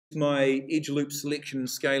My edge loop selection and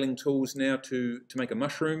scaling tools now to make a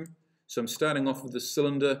mushroom. So I'm starting off with the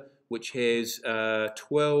cylinder, which has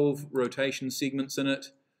 12 rotation segments in it,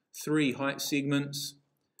 3 height segments.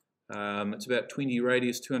 It's about 20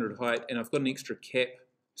 radius, 200 height, and I've got an extra cap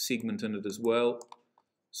segment in it as well,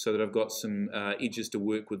 so that I've got some edges to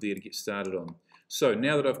work with there to get started on. So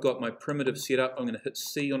now that I've got my primitive set up, I'm going to hit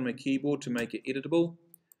C on my keyboard to make it editable.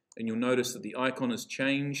 And you'll notice that the icon has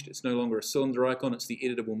changed. It's no longer a cylinder icon, it's the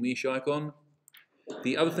editable mesh icon.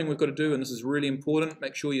 The other thing we've got to do, and this is really important,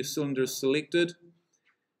 make sure your cylinder is selected.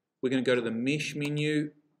 We're going to go to the Mesh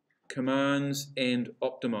menu, Commands, and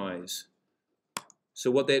Optimize.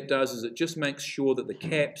 So what that does is it just makes sure that the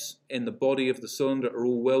caps and the body of the cylinder are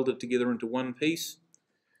all welded together into one piece.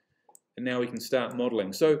 And now we can start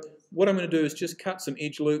modeling. So what I'm going to do is just cut some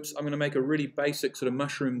edge loops. I'm going to make a really basic sort of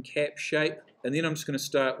mushroom cap shape, and then I'm just going to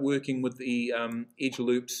start working with the edge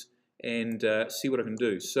loops and see what I can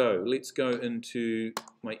do. So let's go into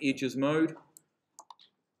my edges mode.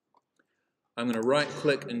 I'm going to right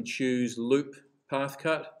click and choose loop path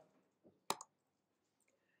cut,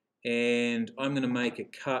 and I'm going to make a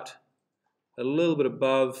cut a little bit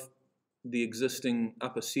above the existing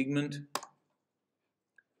upper segment.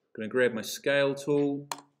 I'm going to grab my scale tool,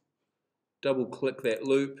 double click that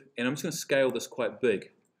loop, and I'm just going to scale this quite big.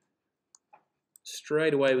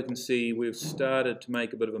 Straight away we can see we've started to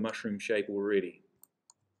make a bit of a mushroom shape already.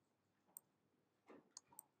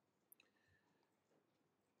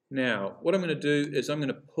 Now what I'm going to do is I'm going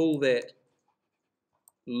to pull that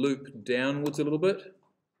loop downwards a little bit,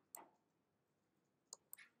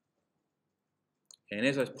 and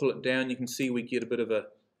as I pull it down you can see we get a bit of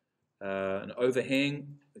an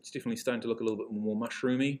overhang. It's definitely starting to look a little bit more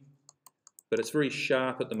mushroomy, but it's very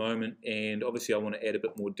sharp at the moment, and obviously I want to add a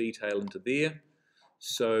bit more detail into there.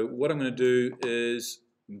 So what I'm going to do is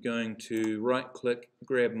I'm going to right click,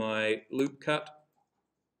 grab my loop cut,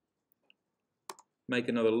 make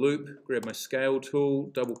another loop, grab my scale tool,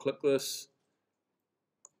 double click this,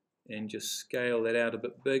 and just scale that out a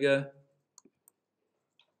bit bigger.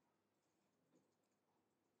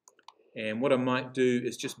 And what I might do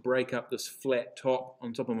is just break up this flat top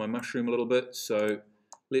on top of my mushroom a little bit. So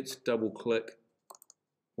let's double click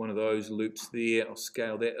one of those loops there. I'll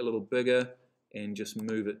scale that a little bigger and just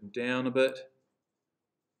move it down a bit.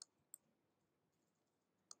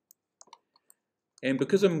 And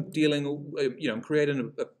because I'm dealing, I'm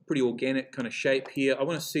creating a pretty organic kind of shape here, I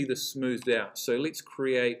want to see this smoothed out. So let's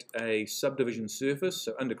create a subdivision surface.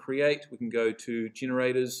 So under Create, we can go to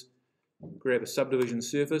Generators, grab a subdivision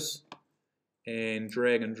surface, and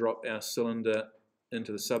drag and drop our cylinder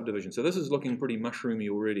into the subdivision. So this is looking pretty mushroomy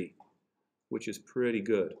already, which is pretty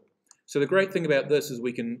good. So the great thing about this is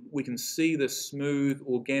we can see this smooth,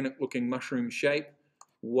 organic looking mushroom shape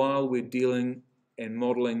while we're dealing and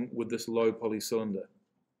modeling with this low poly cylinder.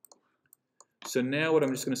 So now what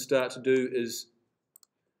I'm just going to start to do is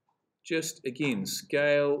just again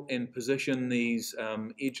scale and position these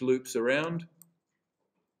edge loops around.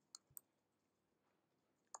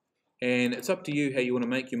 And it's up to you how you want to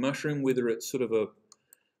make your mushroom, whether it's sort of a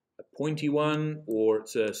pointy one or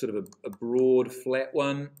it's a sort of a broad, flat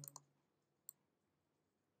one.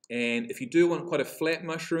 And if you do want quite a flat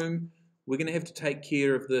mushroom, we're going to have to take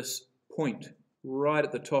care of this point right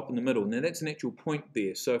at the top in the middle. Now that's an actual point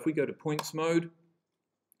there. So if we go to points mode,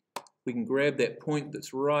 we can grab that point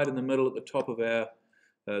that's right in the middle at the top of our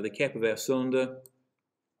the cap of our cylinder,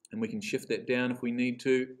 and we can shift that down if we need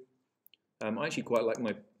to. I actually quite like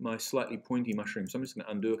my slightly pointy mushroom, so I'm just going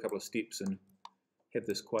to undo a couple of steps and have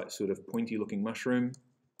this quite sort of pointy looking mushroom.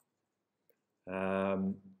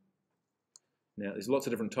 Now there's lots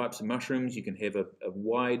of different types of mushrooms. You can have a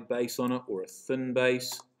wide base on it or a thin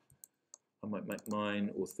base. I might make mine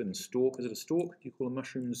or thin stalk. Is it a stalk? Do you call a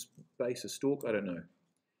mushroom's base a stalk? I don't know.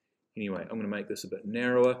 Anyway, I'm going to make this a bit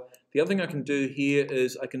narrower. The other thing I can do here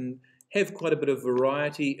is I can have quite a bit of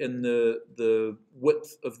variety in the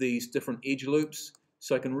width of these different edge loops,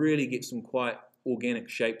 so I can really get some quite organic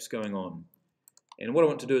shapes going on. And what I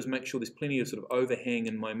want to do is make sure there's plenty of sort of overhang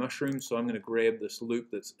in my mushroom, so I'm going to grab this loop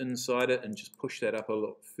that's inside it and just push that up a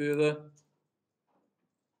lot further.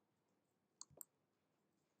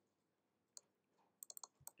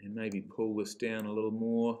 And maybe pull this down a little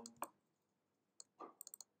more.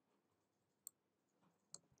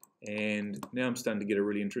 And now I'm starting to get a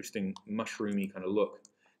really interesting mushroomy kind of look.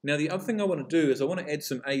 Now the other thing I want to do is I want to add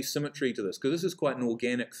some asymmetry to this, because this is quite an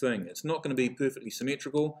organic thing. It's not going to be perfectly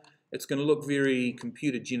symmetrical. It's going to look very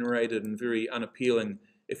computer generated and very unappealing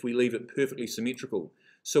if we leave it perfectly symmetrical.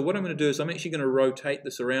 So what I'm going to do is I'm actually going to rotate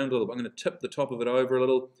this around a little bit. I'm going to tip the top of it over a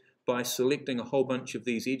little by selecting a whole bunch of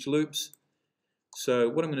these edge loops. So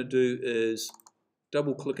what I'm going to do is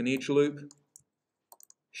double click an edge loop,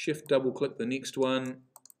 shift double click the next one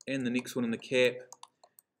and the next one in the cap,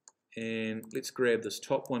 and let's grab this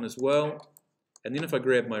top one as well. And then if I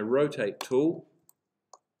grab my rotate tool,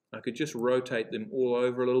 I could just rotate them all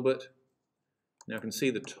over a little bit. Now I can see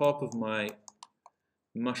the top of my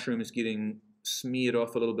mushroom is getting smeared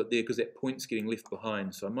off a little bit there because that point's getting left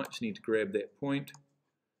behind. So I might just need to grab that point,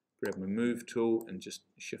 grab my move tool and just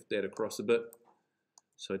shift that across a bit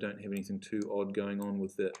so I don't have anything too odd going on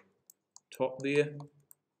with the top there.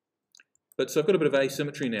 But so I've got a bit of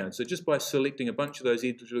asymmetry now. So just by selecting a bunch of those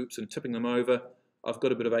edge loops and tipping them over, I've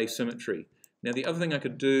got a bit of asymmetry. Now the other thing I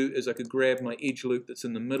could do is I could grab my edge loop that's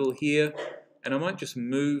in the middle here, and I might just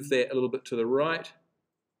move that a little bit to the right,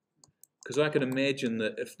 because I can imagine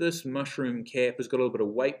that if this mushroom cap has got a little bit of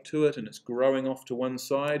weight to it and it's growing off to one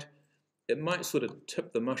side, it might sort of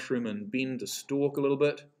tip the mushroom and bend the stalk a little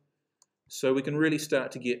bit. So we can really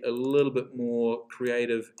start to get a little bit more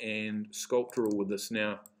creative and sculptural with this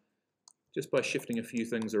now, just by shifting a few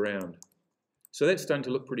things around. So that's starting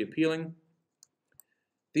to look pretty appealing.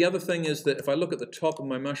 The other thing is that if I look at the top of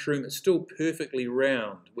my mushroom, it's still perfectly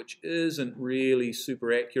round, which isn't really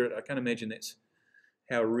super accurate. I can't imagine that's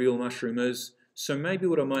how a real mushroom is. So maybe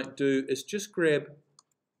what I might do is just grab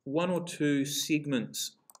one or two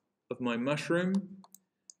segments of my mushroom,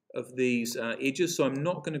 of these edges. So I'm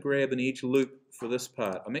not going to grab an edge loop for this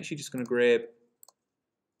part. I'm actually just going to grab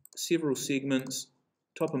several segments,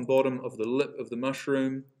 top and bottom of the lip of the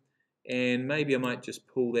mushroom, and maybe I might just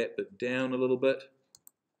pull that bit down a little bit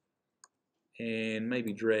and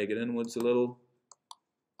maybe drag it inwards a little.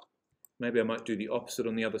 Maybe I might do the opposite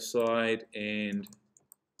on the other side and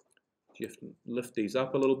just lift these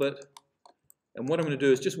up a little bit. And what I'm going to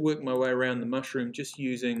do is just work my way around the mushroom, just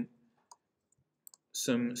using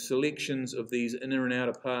some selections of these inner and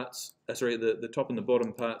outer parts, the top and the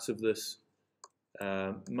bottom parts of this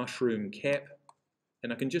mushroom cap.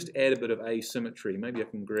 And I can just add a bit of asymmetry. Maybe I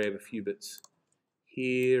can grab a few bits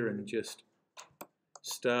here and just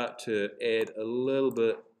start to add a little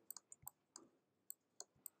bit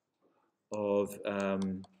of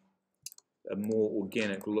a more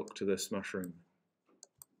organic look to this mushroom.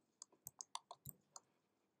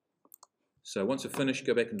 So once I've finished,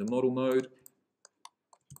 go back into model mode,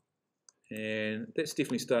 and that's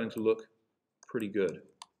definitely starting to look pretty good.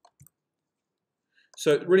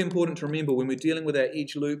 So really important to remember when we're dealing with our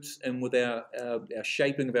edge loops and with our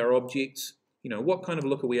shaping of our objects, you know, what kind of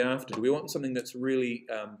look are we after? Do we want something that's really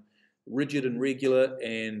rigid and regular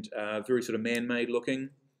and very sort of man-made looking?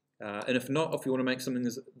 And if not, if we want to make something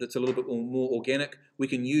that's a little bit more organic, we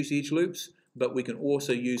can use edge loops, but we can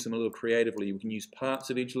also use them a little creatively. We can use parts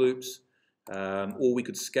of edge loops, or we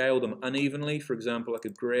could scale them unevenly. For example, I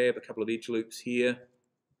could grab a couple of edge loops here,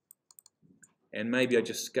 and maybe I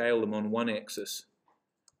just scale them on one axis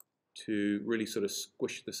to really sort of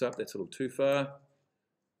squish this up. That's a little too far.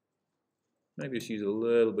 Maybe just use a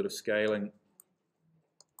little bit of scaling,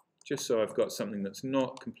 just so I've got something that's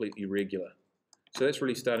not completely regular. So that's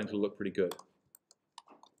really starting to look pretty good.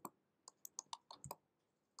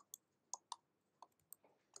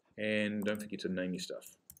 And don't forget to name your stuff.